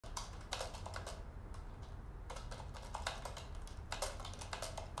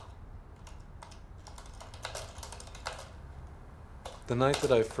The night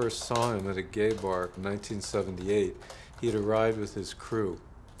that I first saw him at a gay bar in 1978, he had arrived with his crew.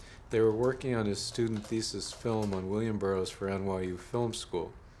 They were working on his student thesis film on William Burroughs for NYU Film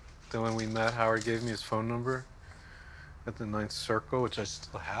School. Then when we met, Howard gave me his phone number at the Ninth Circle, which I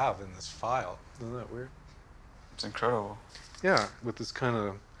still have in this file. Isn't that weird? It's incredible. Yeah, with this kind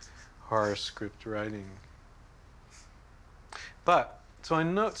of horror script writing. But, so I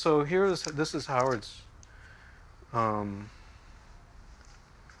know, so this is Howard's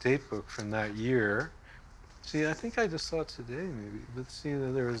date book from that year. See, I think I just saw it today, maybe. But see,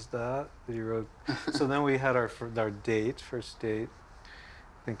 there was that he wrote. So then we had our date, first date.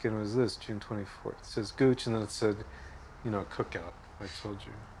 Thinking it was this, June 24th. It says Gooch, and then it said, you know, cookout, I told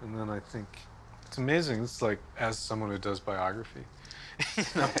you. And then I think, it's amazing. It's like, as someone who does biography, you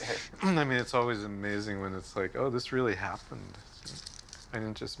know? I mean, it's always amazing when it's like, oh, this really happened. I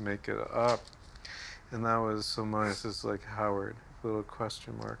didn't just make it up. And that was, so mine, it says like Howard, little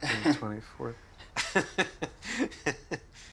question mark on the 24th.